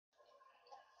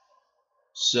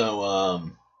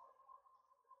So,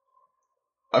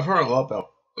 I've heard a lot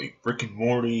about like Rick and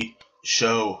Morty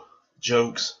show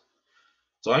jokes.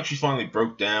 So I actually finally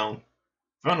broke down,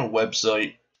 found a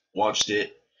website, watched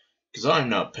it, because I'm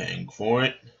not paying for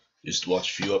it, just to watch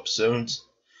a few episodes.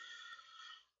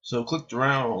 So clicked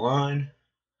around online,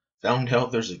 found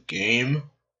out there's a game.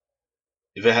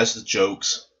 If it has the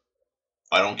jokes,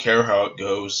 I don't care how it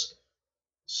goes.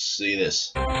 See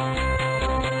this.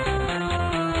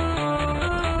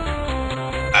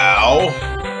 Ow!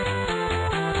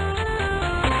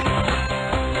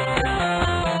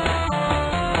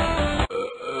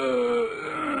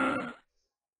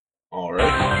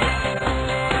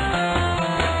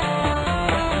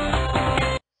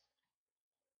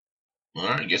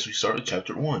 Alright, I guess we start with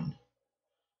chapter 1.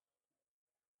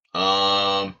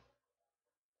 Alright.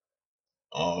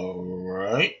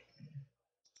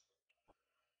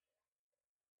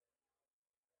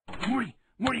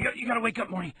 Morty, you gotta wake up,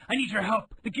 Morty. I need your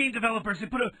help. The game developers, they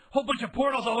put a whole bunch of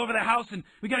portals all over the house, and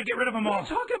we gotta get rid of them all.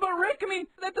 What are you talking about, Rick? I mean,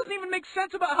 that doesn't even make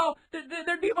sense about how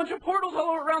there'd be a bunch of portals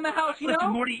all around the house, you know? Listen,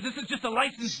 Morty, this is just a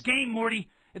licensed game, Morty.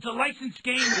 It's a licensed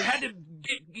game. It had to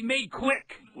get made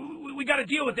quick. We gotta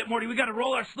deal with it, Morty. We gotta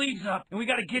roll our sleeves up, and we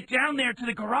gotta get down there to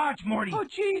the garage, Morty. Oh,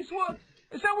 jeez, what?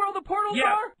 Is that where all the portals Yeah,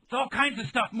 are? it's all kinds of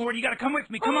stuff, Morty. You gotta come with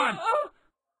me. Come on.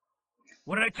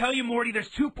 What did I tell you, Morty?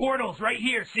 There's 2 portals right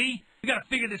here, see? We gotta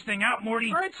figure this thing out, Morty.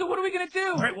 All right, so what are we gonna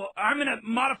do? All right, well, I'm gonna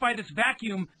modify this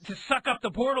vacuum to suck up the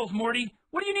portals, Morty.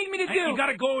 What do you need me to do? You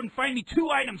gotta go and find me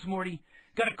 2 items, Morty.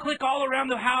 Gotta click all around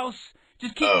the house.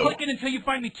 Just keep clicking until you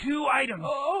find me 2 items.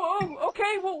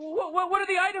 Okay. Well, what are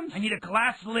the items? I need a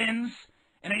glass lens,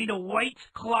 and I need a white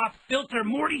cloth filter.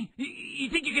 Morty,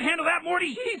 you think you can handle that,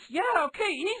 Morty? Jeez, yeah,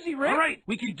 okay, easy, Rick. All right,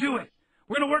 we can do it.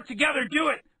 We're gonna work together, do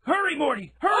it. Hurry,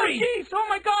 Morty, hurry! Oh, jeez, oh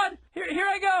my God, here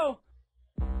I go.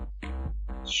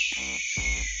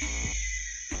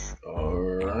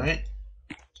 Alright.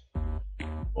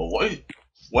 A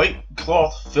white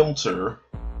cloth filter.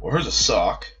 Well, here's a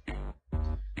sock.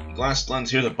 Glass lens,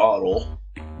 here's a bottle.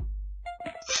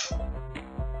 Let's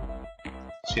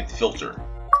get the filter.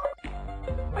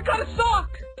 I got a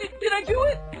sock! Did I do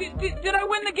it? Did I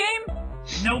win the game?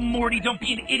 No, Morty, don't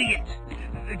be an idiot.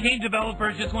 The game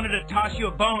developers just wanted to toss you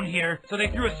a bone here, so they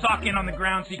threw a sock in on the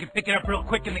ground so you could pick it up real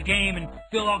quick in the game and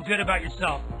feel all good about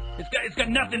yourself. It's got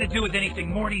nothing to do with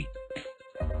anything, Morty.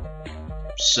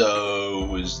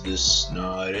 So, is this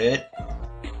not it?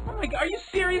 Oh my God, are you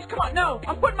serious? Come on, no,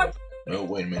 I'm putting my... No,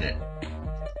 wait a minute.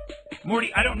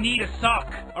 Morty, I don't need a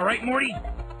sock, alright, Morty?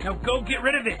 Now go get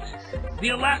rid of it. The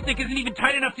elastic isn't even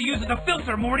tight enough to use as a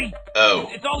filter, Morty. Oh.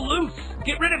 It's all loose.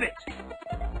 Get rid of it.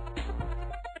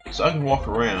 So I can walk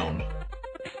around.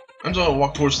 I'm just gonna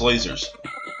walk towards the lasers.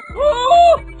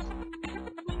 Oh!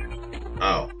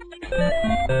 Oh.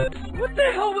 What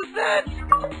the hell was that?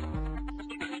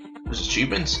 There's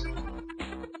achievements?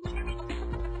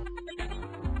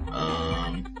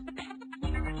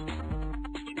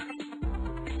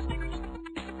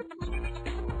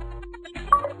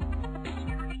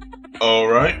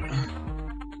 Alright.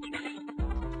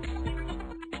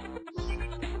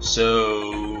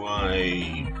 So,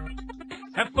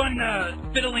 Have fun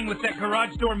fiddling with that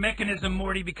garage door mechanism,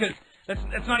 Morty, because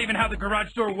that's not even how the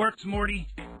garage door works, Morty.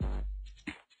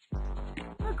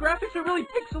 The graphics are really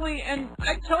pixely, and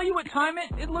I tell you what time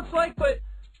it looks like, but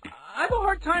I have a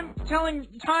hard time telling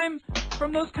time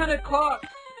from those kind of clocks.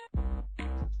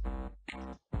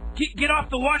 Get off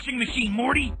the washing machine,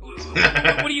 Morty!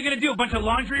 What are you gonna do, a bunch of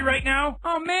laundry right now?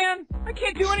 Oh man, I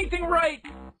can't do anything right!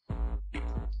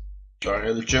 got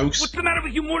any other jokes? What's the matter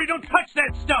with you, Morty? Don't touch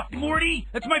that stuff, Morty!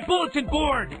 That's my bulletin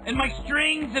board! And my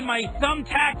strings, and my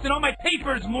thumbtacks, and all my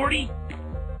papers, Morty!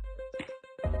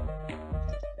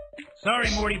 Sorry,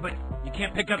 Morty, but you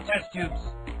can't pick up test tubes.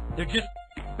 They're just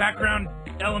background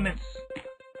elements.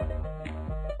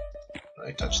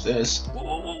 I touch this. What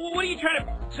are you trying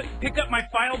to pick up my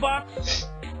file box?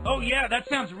 Oh yeah, that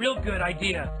sounds a real good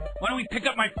idea. Why don't we pick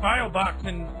up my file box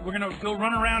and we're gonna go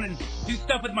run around and do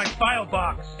stuff with my file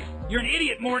box. You're an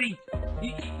idiot, Morty.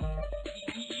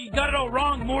 You got it all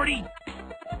wrong, Morty.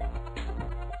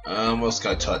 What else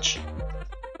can I touch?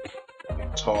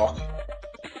 Talk.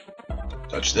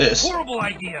 Touch this. Horrible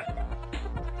idea.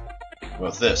 What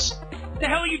about this? What the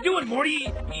hell are you doing, Morty?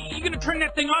 You gonna turn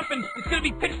that thing off and it's gonna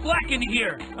be pitch black in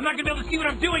here. I'm not gonna be able to see what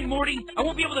I'm doing, Morty. I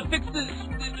won't be able to fix the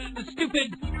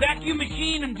stupid vacuum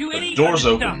machine and do any door's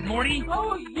other open. stuff, Morty.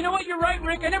 Oh, you know what? You're right,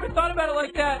 Rick. I never thought about it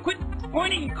like that. Quit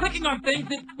pointing and clicking on things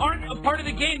that aren't a part of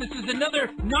the game. This is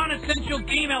another non-essential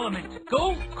game element.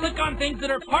 Go click on things that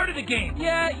are part of the game.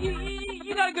 Yeah,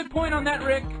 you got a good point on that,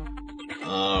 Rick.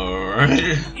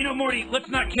 Alright. You know, Morty, let's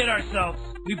not kid ourselves.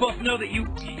 We both know that you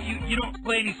don't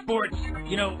play any sports,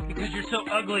 you know, because you're so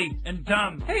ugly and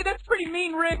dumb. Hey, that's pretty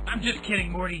mean, Rick. I'm just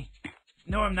kidding, Morty.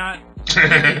 No, I'm not.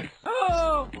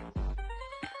 Oh!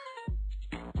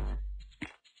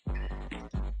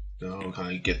 So, can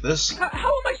I get this? How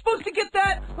am I supposed to get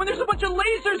that when there's a bunch of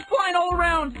lasers flying all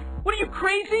around? What are you,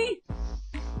 crazy?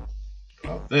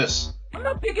 How about this? I'm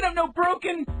not picking up no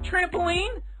broken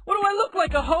trampoline. What do I look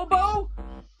like, a hobo?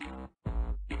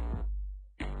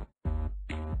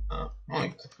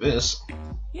 Like this.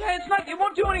 Yeah, it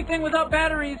won't do anything without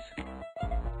batteries.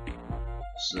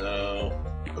 So,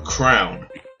 a crown.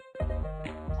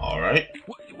 Alright.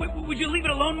 Would you leave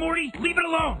it alone, Morty? Leave it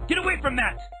alone! Get away from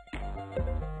that!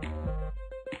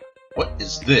 What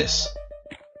is this?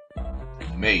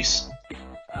 Mace.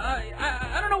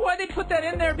 I don't know why they put that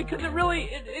in there, because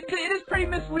it is pretty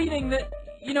misleading that,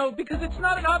 you know, because it's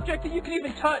not an object that you can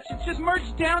even touch. It's just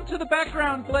merged down to the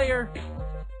background layer.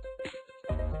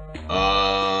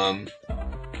 Oh,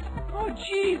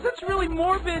 jeez, that's really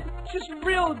morbid. Just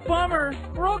real bummer.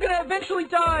 We're all gonna eventually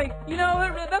die. You know,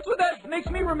 that's what that makes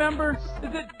me remember,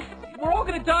 is that we're all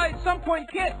gonna die at some point.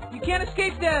 You can't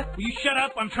escape death. Will you shut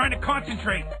up? I'm trying to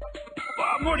concentrate.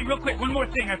 Morty, real quick, one more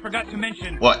thing I forgot to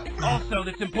mention. What? Also,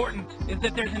 that's important, is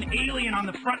that there's an alien on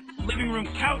the front living room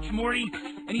couch, Morty,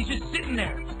 and he's just sitting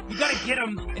there. You gotta get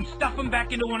him and stuff him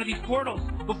back into one of these portals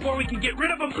before we can get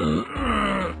rid of him.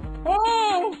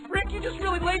 Oh, Rick, you just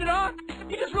really laid it on.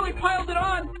 You just really piled it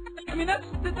on. I mean, that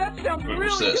sounds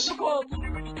really difficult.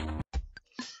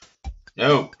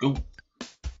 No, go.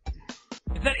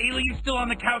 Is that alien still on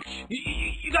the couch?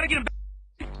 You gotta get him back.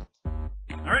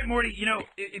 Alright, Morty, you know,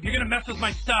 if you're gonna mess with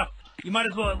my stuff, you might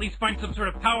as well at least find some sort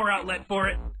of power outlet for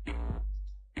it.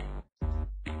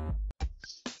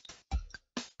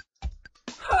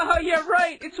 Haha, yeah,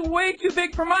 right. It's way too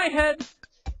big for my head.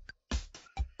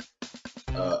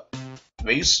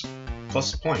 Mace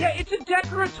plus point. Yeah, it's a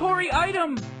decoratory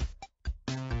item.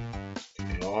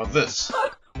 You know this.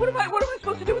 What am I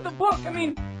supposed to do with the book? I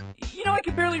mean, you know I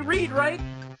can barely read, right?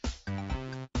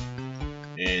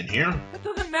 In here? That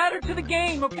doesn't matter to the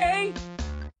game, okay?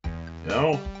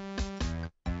 No.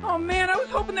 Oh man, I was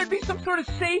hoping there'd be some sort of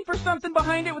safe or something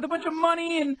behind it with a bunch of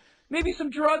money and maybe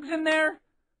some drugs in there.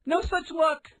 No such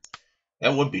luck.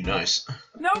 That would be nice.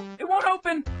 Nope, it won't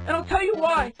open, and I'll tell you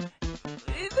why.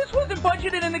 This wasn't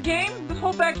budgeted in the game, this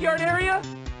whole backyard area.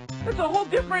 It's a whole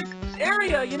different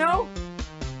area, you know?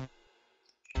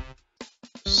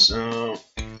 So,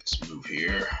 let's move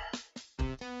here.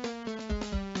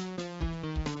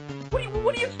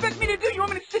 What do you expect me to do? You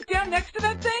want me to sit down next to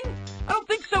that thing? I don't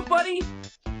think so, buddy.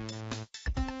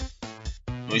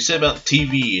 We said about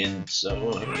TV, and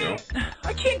so, here we go.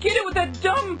 I can't get it with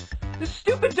this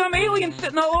stupid dumb alien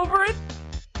sitting all over it.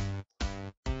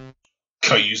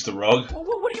 Can I use the rug? Well,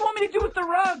 what do you want me to do with the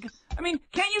rug? I mean,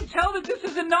 can't you tell that this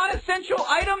is a non-essential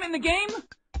item in the game?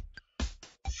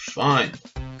 Fine.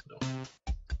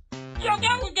 I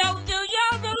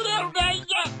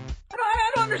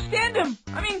don't understand him.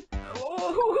 I mean,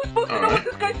 who's supposed to know what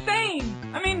this guy's saying?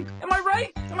 I mean, am I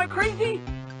right? Am I crazy?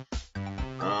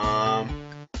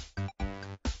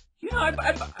 You know,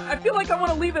 I feel like I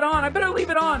want to leave it on. I better leave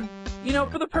it on. You know,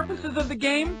 for the purposes of the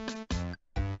game.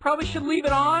 Probably should leave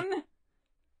it on.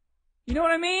 You know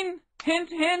what I mean? Hint,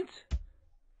 hint.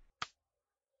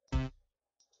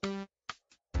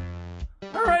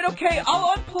 Alright, okay,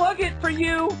 I'll unplug it for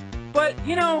you. But,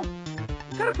 you know,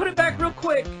 gotta put it back real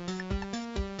quick.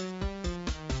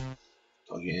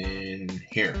 Plug in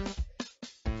here.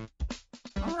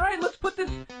 Alright, let's put this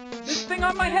thing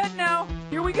on my head now.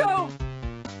 Here we go.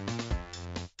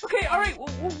 Okay, alright,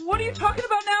 what are you talking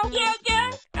about now? Yeah,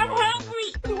 I'm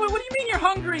hungry. What do you mean you're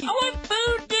hungry? I want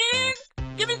food, dude.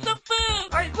 Give me some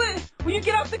food. Alright, will you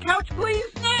get off the couch,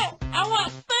 please? No, I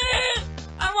want food.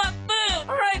 I want food.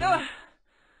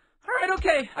 Alright,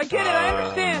 okay, I get it, I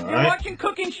understand. You're watching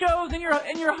cooking shows and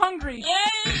you're hungry.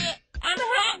 Yeah, I'm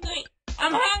hungry.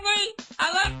 I'm hungry.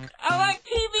 I like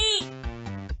TV.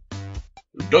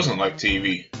 Who doesn't like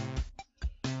TV?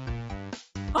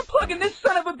 I'm plugging this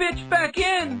son of a bitch back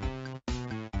in.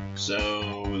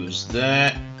 So, there's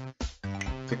that.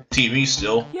 Click TV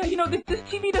still. Yeah, you know, this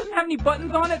TV doesn't have any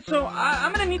buttons on it, so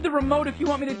I'm gonna need the remote if you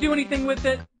want me to do anything with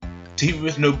it. TV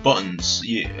with no buttons.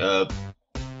 Yeah,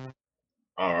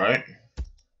 alright.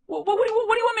 Well, what do you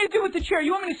want me to do with the chair?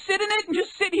 You want me to sit in it and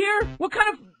just sit here? What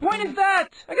kind of point is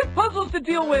that? I got puzzles to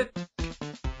deal with.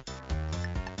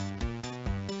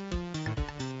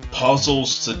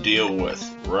 Puzzles to deal with,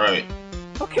 right.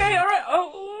 Okay, alright.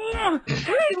 Oh,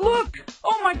 hey, look!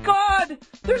 Oh my god!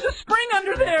 There's a spring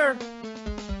under there!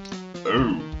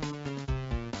 Oh.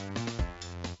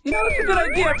 You know, that's a good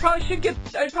idea. I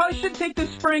probably should take this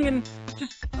spring and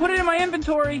just put it in my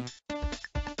inventory.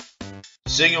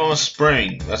 Sitting on a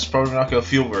spring, that's probably not gonna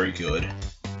feel very good.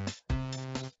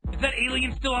 Is that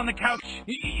alien still on the couch?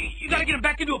 You gotta get him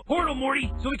back into a portal,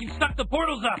 Morty, so we can suck the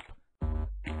portals up.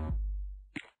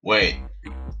 Wait,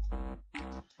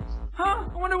 Huh?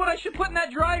 I wonder what I should put in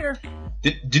that dryer.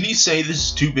 didn't he say this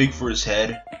is too big for his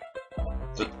head?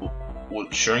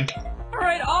 What, shrink?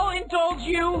 Alright, I'll indulge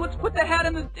you. Let's put the hat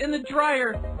in the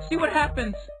dryer. See what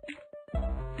happens.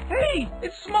 Hey,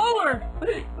 it's smaller,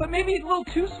 but maybe it's a little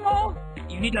too small.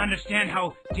 You need to understand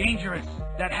how dangerous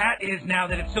that hat is now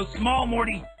that it's so small,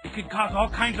 Morty. It could cause all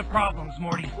kinds of problems,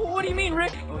 Morty. What do you mean,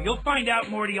 Rick? Oh, you'll find out,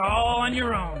 Morty, all on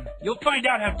your own. You'll find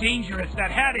out how dangerous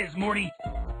that hat is, Morty.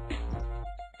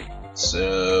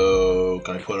 So,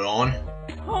 can I put it on?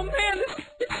 Oh man,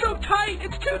 it's so tight.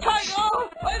 It's too tight. Oh,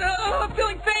 I'm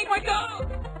feeling faint. My God.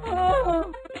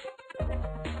 Oh.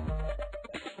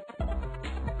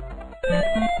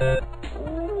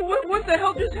 What the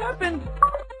hell just happened?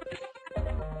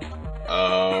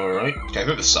 Alright, can I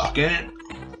put the sock in it?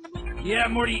 Yeah,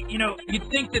 Morty, you know, you'd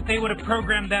think that they would have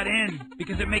programmed that in,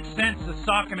 because it makes sense, a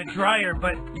sock in a dryer,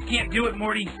 but you can't do it,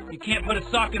 Morty. You can't put a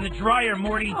sock in the dryer,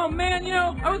 Morty. Oh man, you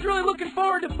know, I was really looking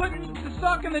forward to putting the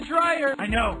sock in the dryer. I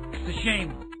know, it's a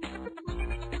shame.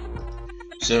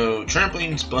 So,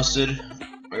 trampoline's busted.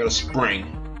 I got a spring.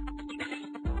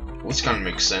 Well, this kind of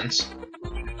makes sense.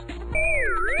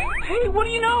 Hey, what do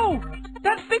you know?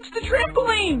 That fixed the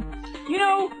trampoline! You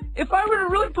know, if I were to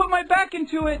really put my back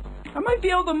into it, I might be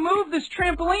able to move this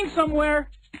trampoline somewhere.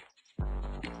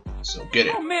 So, get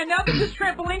it. Oh man, now that this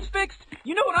trampoline's fixed,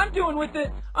 you know what I'm doing with it?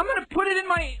 I'm gonna put it in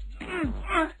my... I'm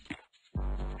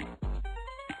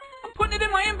putting it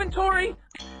in my inventory.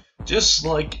 Just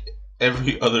like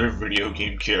every other video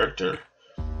game character.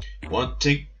 Want to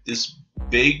take this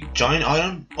big, giant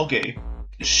item? Okay.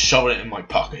 Just shove it in my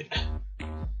pocket.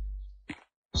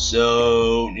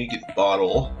 So, need to get the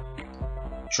bottle.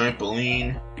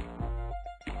 Trampoline.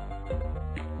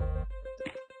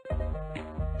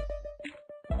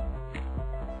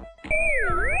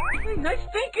 Hey, nice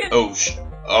thinking. Oh,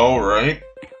 alright.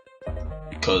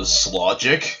 'Cause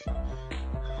logic.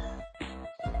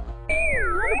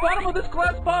 The bottom of this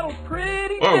glass bottle's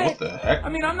pretty Whoa, thick. what the heck? I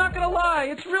mean, I'm not gonna lie,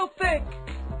 it's real thick.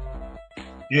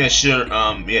 Yeah, sure,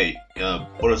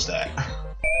 what is that?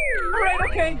 Alright,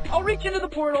 okay, I'll reach into the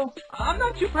portal. I'm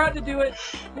not too proud to do it.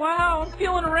 Wow, I'm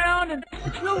feeling around and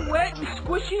it's real wet and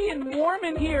squishy and warm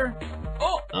in here.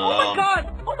 Oh my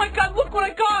god, look what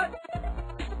I got!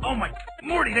 Oh my,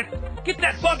 Morty, get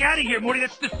that bug out of here, Morty,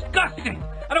 that's disgusting.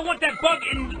 I don't want that bug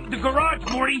in the garage,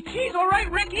 Morty. Jeez, alright,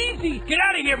 Rick, easy. Get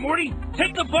out of here, Morty.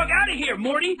 Take the bug out of here,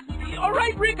 Morty.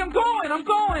 Alright, Rick, I'm going.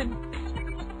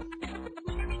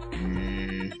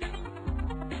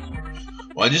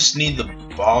 Well, I just need the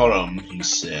bottom, he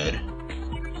said.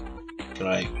 Can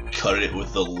I cut it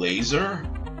with the laser?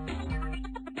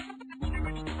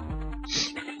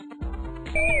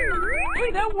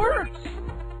 Hey, that works.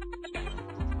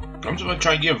 I'm just gonna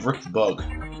try and give Rick the bug.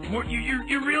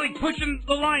 You're really pushing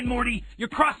the line, Morty. You're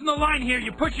crossing the line here.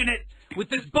 You're pushing it with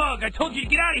this bug. I told you to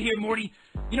get out of here, Morty.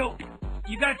 You know,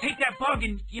 you gotta take that bug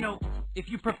and, you know, if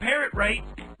you prepare it right,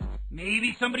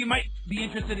 maybe somebody might be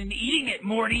interested in eating it,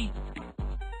 Morty.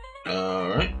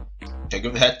 Alright. Can I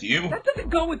give the hat to you? That doesn't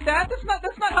go with that. That's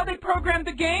not how they programmed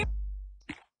the game.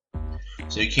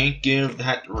 So you can't give the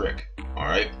hat to Rick.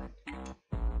 Alright.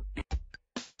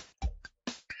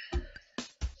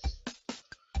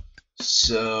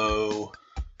 So...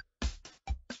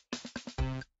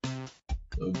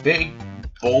 a big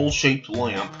bowl-shaped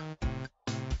lamp.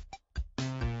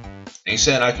 He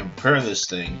said I can prepare this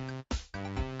thing.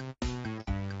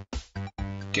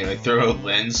 Can I throw a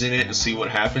lens in it and see what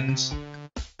happens?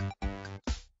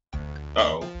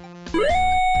 Uh-oh.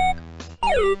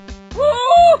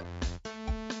 Whoa!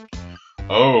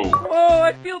 Oh! Whoa,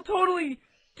 I feel totally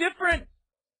different.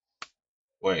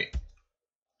 Wait.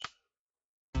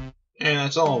 Yeah,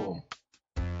 that's all of them.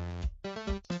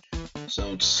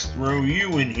 So let's throw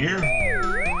you in here.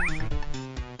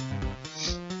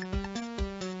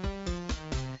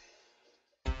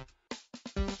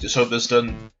 Just hope this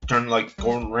doesn't turn like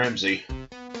Gordon Ramsay.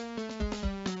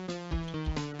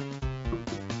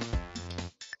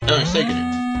 No, he's taking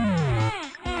it.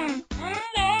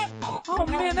 Oh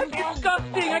man, that's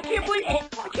disgusting. I can't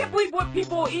believe what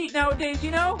people eat nowadays,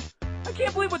 you know? I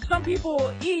can't believe what some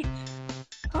people eat.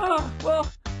 Oh, well,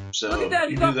 So look at that,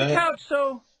 you he's do off the that. couch,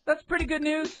 so that's pretty good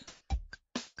news.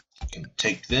 Can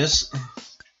take this.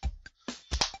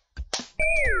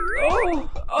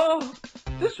 Oh,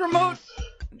 this remote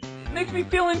makes me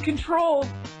feel in control.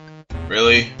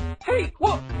 Really? Hey,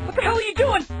 what the hell are you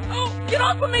doing? Oh, get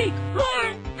off of me!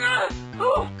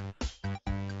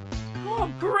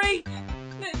 Oh, great!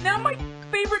 Now my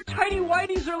favorite tidy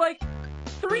whities are like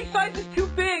 3 sizes too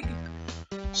big.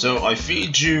 So I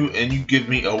feed you and you give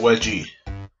me a wedgie.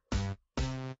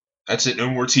 That's it, no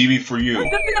more TV for you.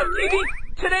 That's enough TV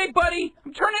today, buddy.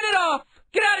 I'm turning it off.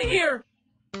 Get out of here.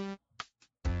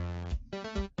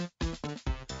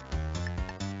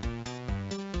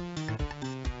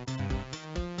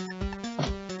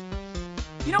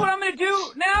 You know what I'm gonna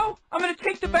do now? I'm gonna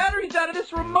take the batteries out of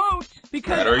this remote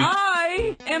because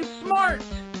I am smart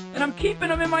and I'm keeping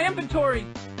them in my inventory.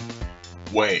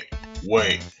 Wait.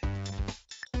 You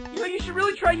know, you should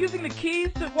really try using the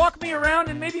keys to walk me around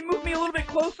and maybe move me a little bit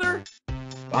closer.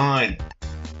 Fine.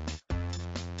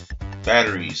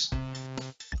 Batteries.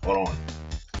 Hold on.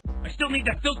 I still need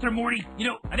that filter, Morty. You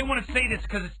know, I didn't want to say this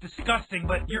because it's disgusting,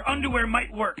 but your underwear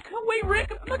might work. No way,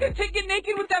 Rick. I'm not gonna take it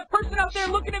naked with that person out there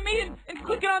looking at me and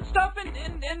clicking on stuff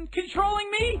and controlling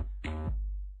me.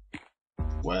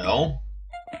 Well.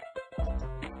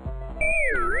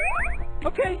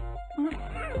 Okay.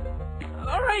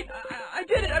 Alright, I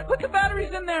did it. I put the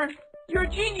batteries in there. You're a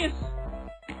genius.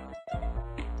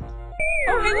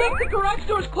 Oh, hey, look, the garage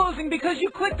door's closing because you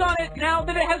clicked on it now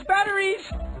that it has batteries.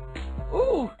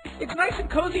 Ooh, it's nice and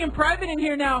cozy and private in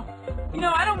here now. You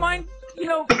know, I don't mind, you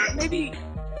know, maybe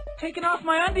taking off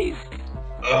my undies.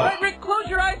 Alright, Rick, close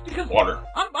your eyes because Water.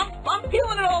 I'm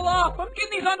peeling it all off. I'm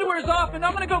getting these underwears off and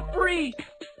I'm gonna go free.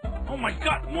 Oh my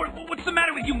God, Morty! What's the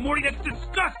matter with you, Morty? That's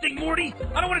disgusting, Morty.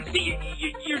 I don't want to see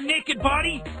your naked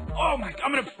body. Oh my!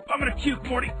 I'm gonna puke,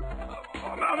 Morty.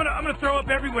 I'm gonna throw up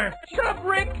everywhere. Shut up,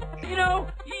 Rick. You know,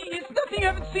 it's nothing you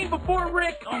haven't seen before,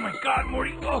 Rick. Oh my God,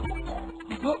 Morty. Oh,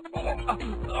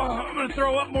 I'm gonna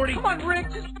throw up, Morty. Come on,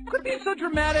 Rick. Just quit being so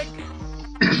dramatic.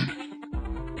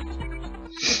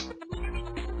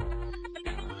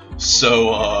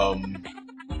 So, I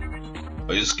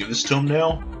just give this to him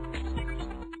now?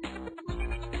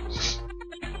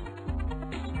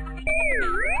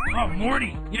 Oh,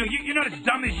 Morty, you know, you're not as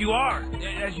dumb as you are,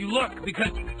 as you look,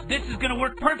 because this is gonna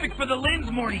work perfect for the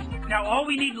lens, Morty. Now, all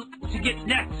we need to get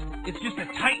next is just a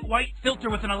tight white filter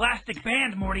with an elastic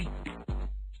band, Morty.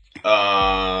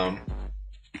 Oh,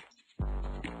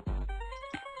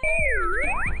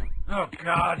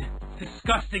 God.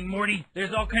 Disgusting, Morty.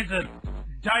 There's all kinds of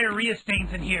diarrhea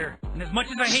stains in here. And as much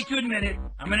as I hate to admit it,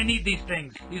 I'm gonna need these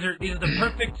things. These are the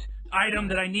perfect item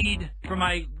that I need for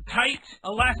my tight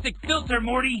elastic filter,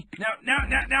 Morty.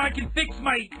 Now I can fix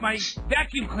my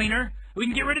vacuum cleaner. We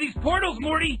can get rid of these portals,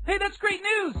 Morty. Hey, that's great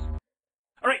news.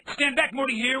 All right, stand back,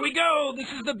 Morty. Here we go.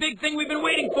 This is the big thing we've been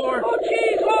waiting for. Oh,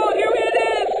 jeez. Oh, here it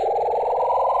is.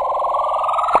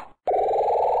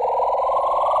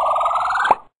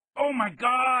 Oh my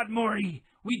God, Morty.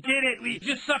 We did it! We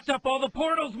just sucked up all the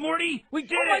portals, Morty! We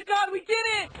did it! Oh my God, we did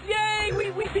it! Yay! We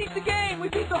beat the game! We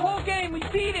beat the whole game! We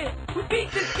beat it! We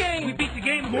beat this game! We beat the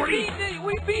game, Morty!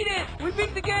 We beat it! We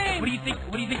beat the game! What do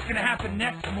you think's gonna happen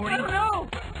next, Morty? I don't know!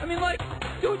 I mean, like,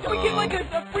 do we get like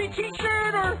a free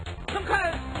t-shirt or some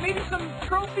kind of, maybe some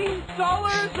trophy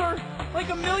dollars or like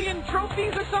 1 million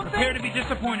trophies or something? Prepare to be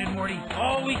disappointed, Morty.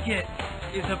 All we get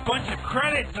is a bunch of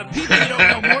credits of people you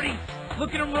don't know, Morty.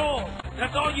 Look at them roll.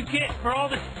 That's all you get for all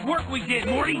this work we did,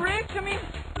 Morty. Rich, I mean,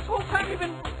 this whole time you've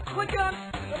been clicking on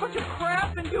a bunch of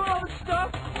crap and doing all this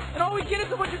stuff, and all we get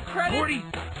is a bunch of credits. Morty,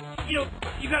 you know,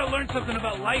 you gotta learn something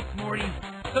about life, Morty.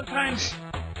 Sometimes,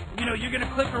 you know, you're gonna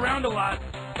click around a lot,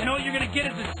 and all you're gonna get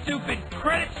is a stupid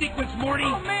credit sequence, Morty.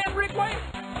 Oh man, Rick, why?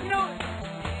 You know,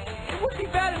 it wouldn't be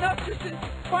bad enough just to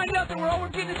find out that all we're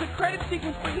getting is a credit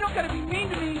sequence, but you don't gotta be mean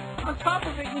to me on top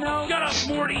of it, you know? Shut up,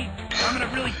 Morty.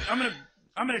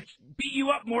 I'm gonna beat you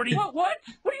up, Morty. What? What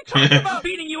are you talking about?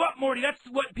 Beating you up, Morty. That's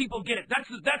what people get. That's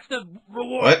the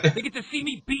reward. What? They get to see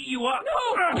me beat you up.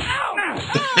 No! Ow!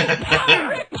 Ow!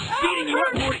 Rick! Beating you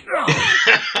up, Morty.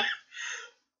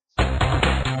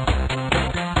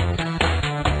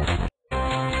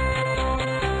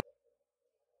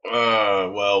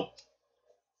 Well,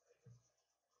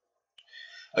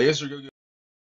 I guess we're gonna go.